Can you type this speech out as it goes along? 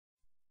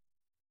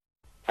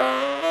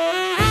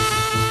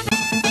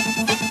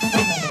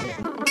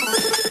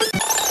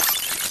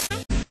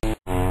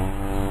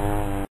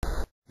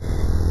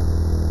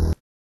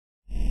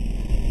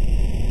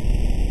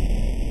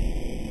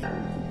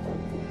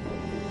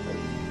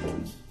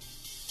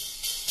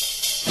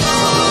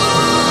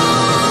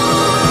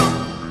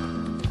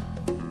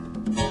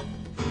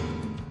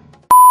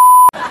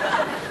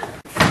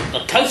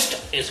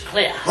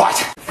clear.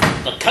 Right.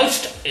 The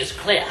coast is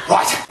clear.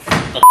 Right.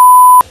 The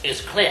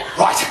is clear.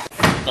 Right.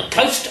 The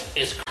coast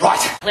is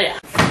Right. clear.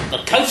 The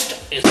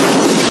coast is...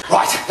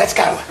 Right, let's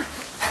go.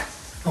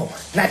 Oh,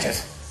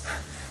 Nadgers.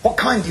 What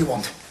kind do you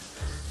want?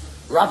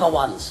 Rubber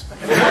ones.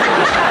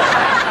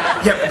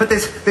 Yeah, but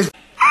there's...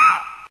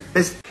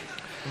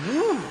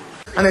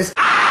 And there's...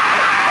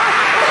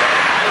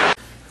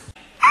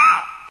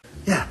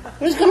 Yeah.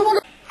 Who's going to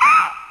want a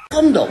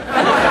condom?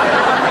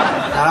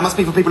 Now, that must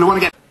be for people who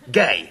want to get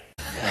gay.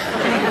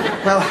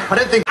 Well, I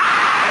don't think...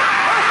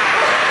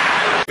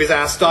 is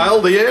our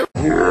style, do you?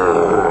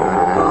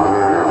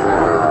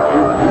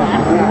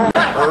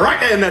 Right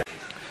then.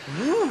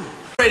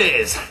 Here it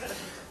is.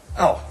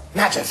 Oh,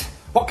 Nadgers.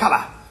 What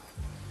colour?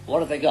 What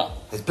have they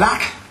got? There's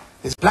black,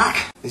 there's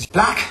black, there's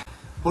black,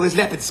 or there's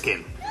leopard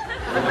skin.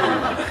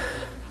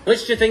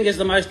 Which do you think is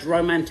the most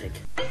romantic?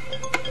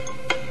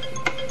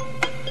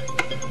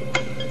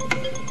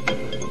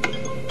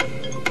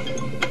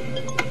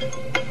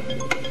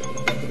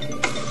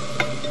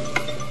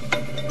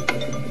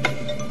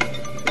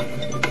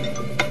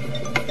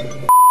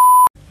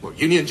 Well,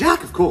 Union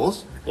Jack, of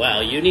course.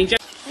 Well, Union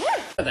Jack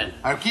then.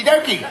 Okie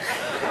dokie.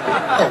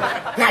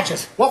 Oh,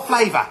 Nadgers, what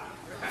flavour?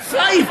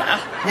 Flavour?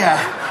 Yeah.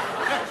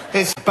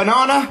 It's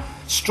banana,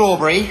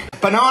 strawberry,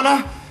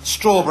 banana,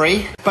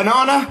 strawberry,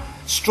 banana,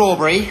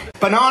 strawberry,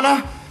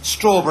 banana,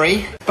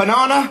 strawberry,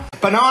 banana,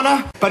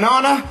 banana,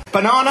 banana,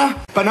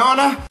 banana,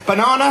 banana,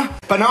 banana,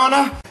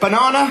 banana,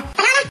 banana,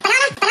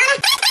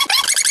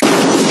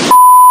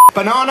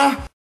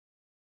 banana,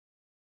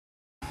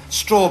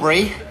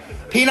 strawberry,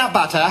 peanut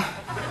butter,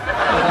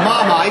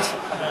 Marmite,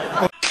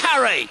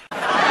 Curry!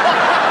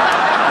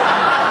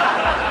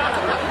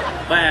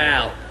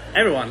 Well,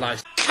 everyone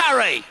likes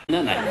curry,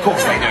 don't they? Of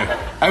course they do.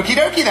 Okie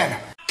dokie then.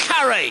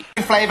 Curry!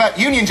 Flavour,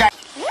 Union Jack.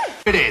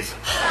 It is.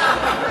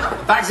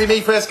 Bagsy,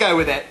 me first go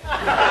with it.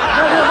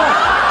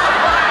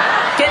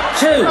 Get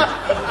two!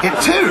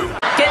 Get two.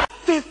 Get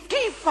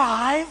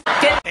 55.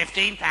 Get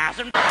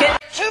 15,000.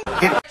 Get two!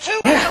 Get two.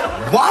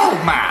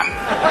 Wild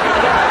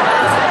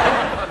man.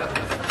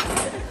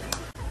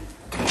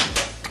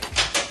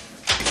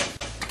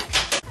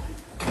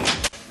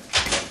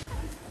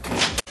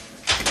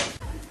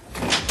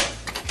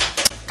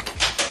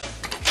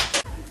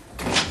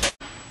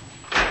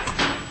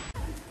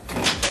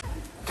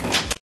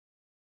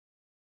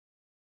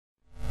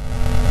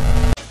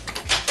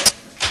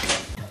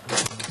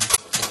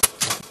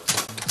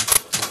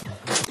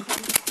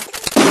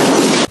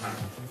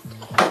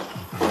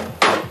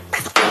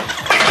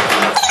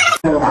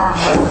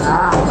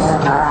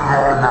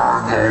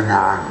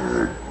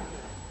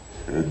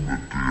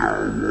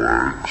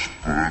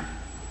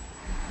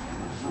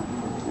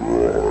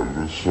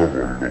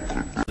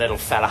 little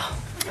fella.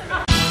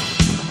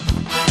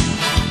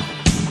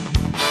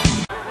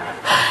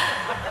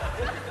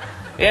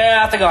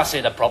 Yeah, I think I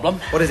see the problem.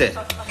 What is it?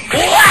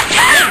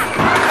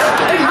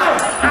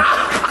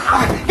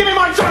 Give me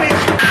my Johnny!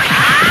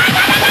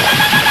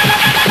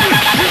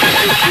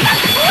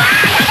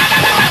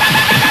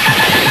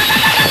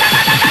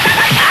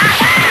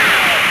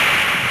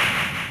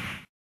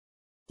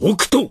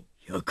 Hokuto,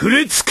 百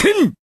裂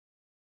拳!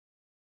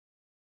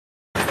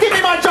 Give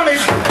me my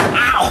Johnnies!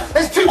 Ow!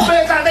 There's two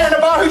birds out there in the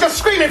bar who are just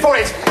screaming for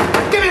it!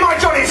 Give me my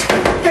Johnnies!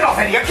 Get off,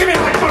 idiot! Give me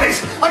my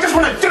Johnnies! I just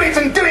want to do it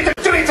and do it and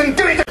do it and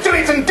do it and do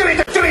it and do it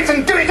and do it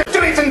and do it and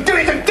do it and do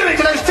it and do it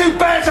to those two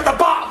birds at the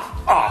bar!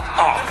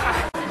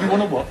 You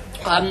want to what?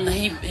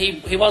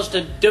 He wants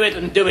to do it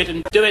and do it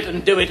and do it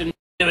and do it and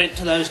do it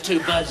to those two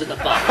birds at the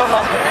bar.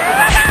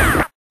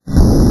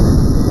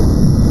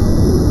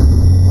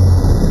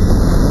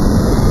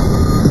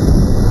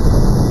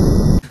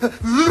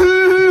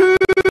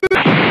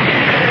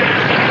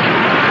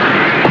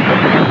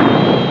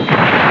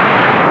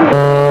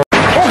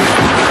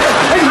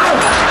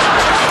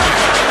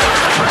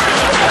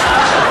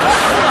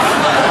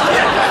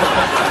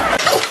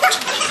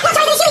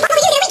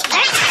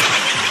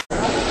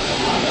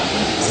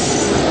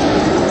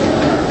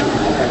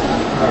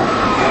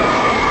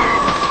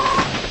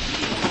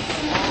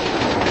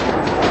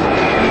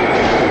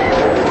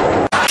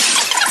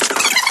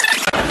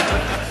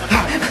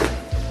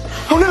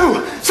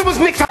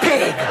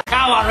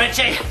 Come on,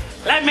 Richie.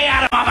 Let me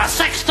at him. I'm a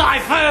sex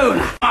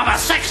typhoon. I'm a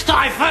sex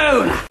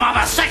typhoon. I'm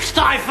a sex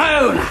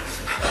typhoon.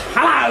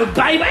 Hello,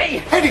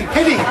 baby. Eddie,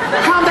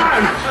 calm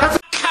down. That's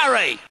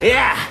Curry.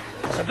 Yeah,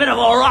 it's a bit of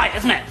all right,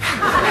 isn't it?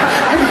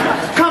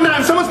 Eddie, calm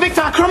down. Someone's nicked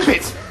our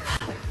crumpets.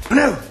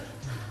 No,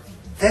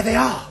 there they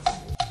are.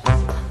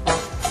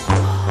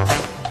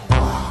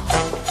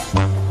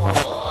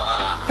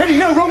 Eddie,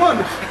 no, wrong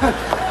one.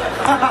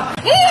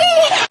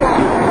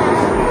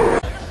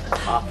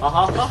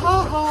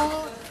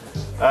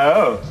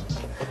 Oh,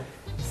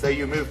 so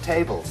you move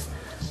tables?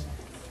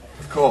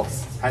 Of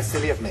course. How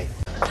silly of me.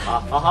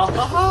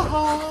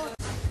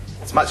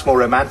 It's much more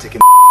romantic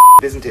in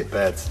isn't it,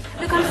 birds?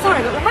 Look, I'm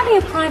sorry, but we're having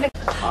a private...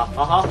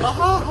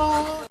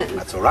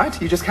 That's all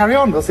right. You just carry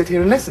on. We'll sit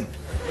here and listen.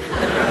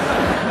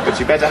 But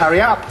you better hurry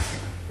up.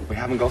 We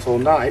haven't got all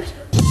night.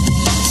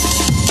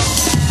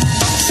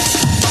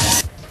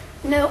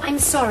 No, I'm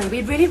sorry.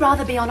 We'd really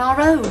rather be on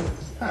our own.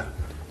 Huh.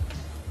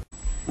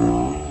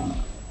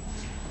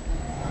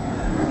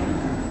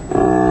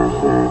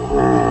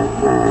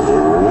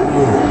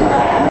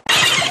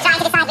 Trying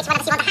to decide which one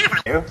of us you want to have,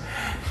 are you?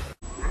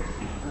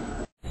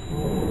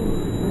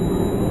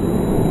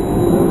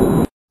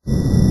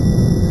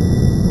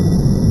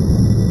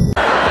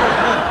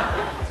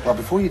 Well,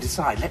 before you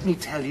decide, let me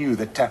tell you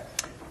that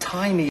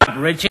Tiny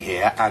Richie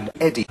here and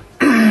Eddie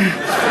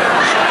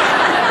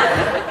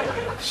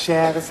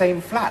share the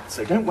same flat,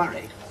 so don't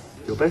worry.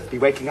 You'll both be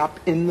waking up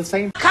in the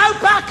same...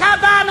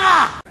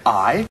 Copacabana!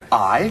 I...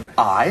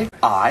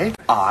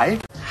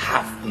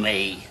 Have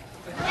me.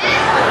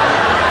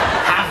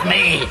 Have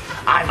me.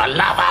 I'm a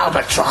love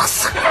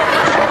albatross.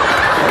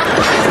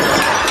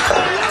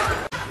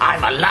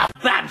 I'm a love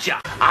badger.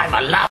 I'm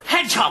a love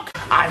hedgehog.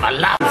 I'm a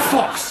love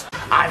fox.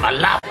 I'm a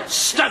love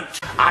stoat.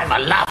 I'm a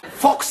love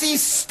foxy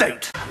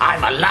stoat.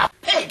 I'm a love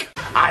pig.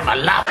 I'm a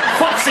love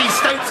foxy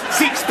stoat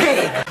seeks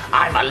pig.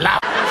 I'm a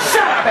love...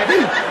 Shut up,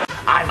 Eddie!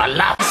 I'm a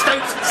love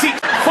stoat seeks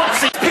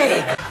foxy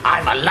pig.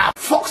 I'm a love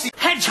foxy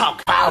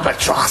hedgehog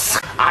albatross.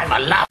 I'm a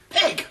love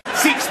pig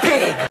seeks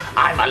pig.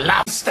 I'm a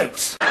love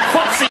stoats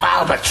foxy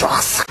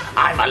albatross.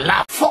 I'm a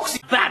love foxy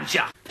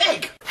badger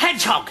pig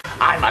hedgehog.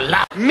 I'm a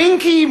love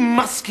Minky,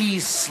 musky,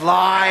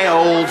 sly,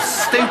 old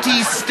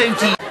stoaty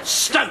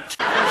stoat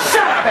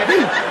Shut up,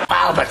 Eddie!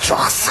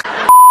 albatross.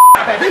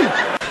 Eddie!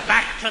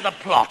 Back to the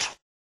plot.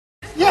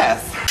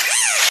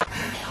 Yes.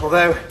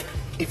 Although,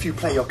 if you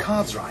play your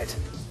cards right,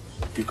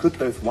 you could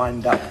both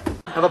wind up.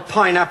 Have a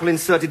pineapple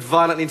inserted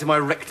violently into my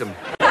rectum.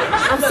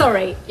 I'm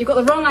sorry. You've got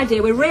the wrong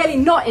idea. We're really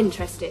not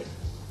interested.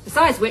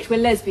 Besides which, we're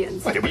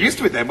lesbians. Well, we're used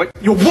to it then, but...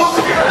 You're what?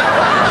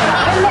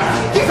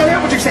 Yes, I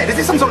heard what you said. Is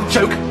this some sort of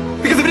joke?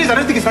 Because if it is, I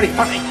don't think it's very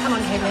funny. Come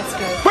on, kid, let's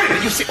go. Wait a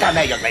minute, you sit down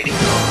there, young lady.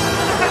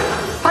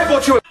 I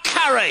bought you a...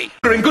 Curry.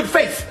 in good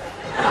faith.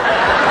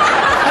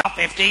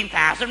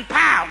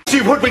 £15,000. So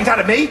you hoodwinked out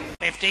of me?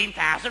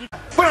 15,000.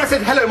 When I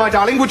said, hello, my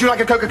darling, would you like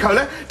a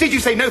Coca-Cola? Did you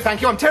say, no,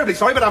 thank you, I'm terribly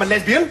sorry, but I'm a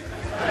lesbian?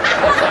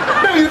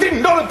 No, you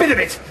didn't, not a bit of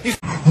it.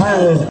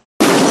 No,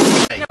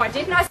 I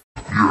didn't.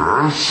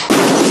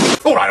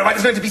 All right,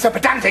 there's no need to be so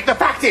pedantic. The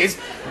fact is,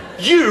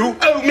 you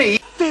owe me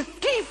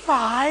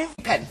 55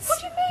 pence. What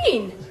do you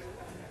mean?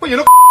 Well, you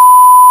look...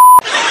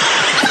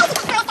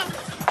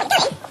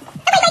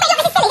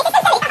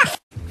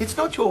 It's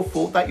not your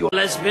fault that you're...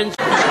 Lesbians.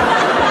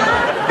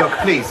 Look,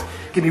 please,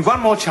 give me one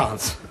more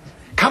chance.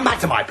 Come back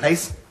to my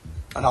place,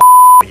 and I'll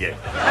you. What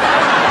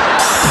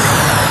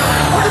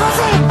did I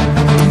say?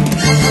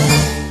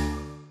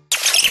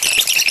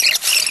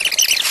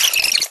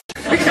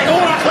 We can take all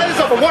our clothes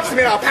off and watch them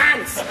in our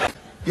pants.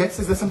 Yes,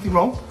 is there something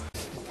wrong?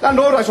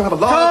 Landlord, I shall have a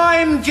large...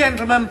 Time,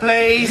 gentlemen,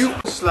 please. You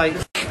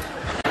slate.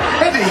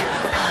 Eddie!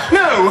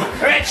 No!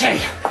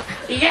 Richie.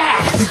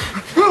 Yes.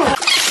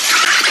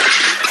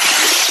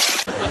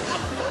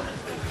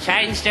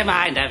 Changed your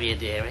mind, have you,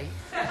 dearie?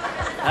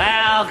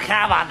 Well,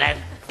 come on then.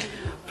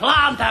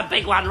 Plant a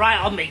big one right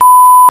on me.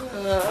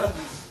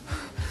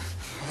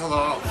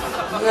 Hello.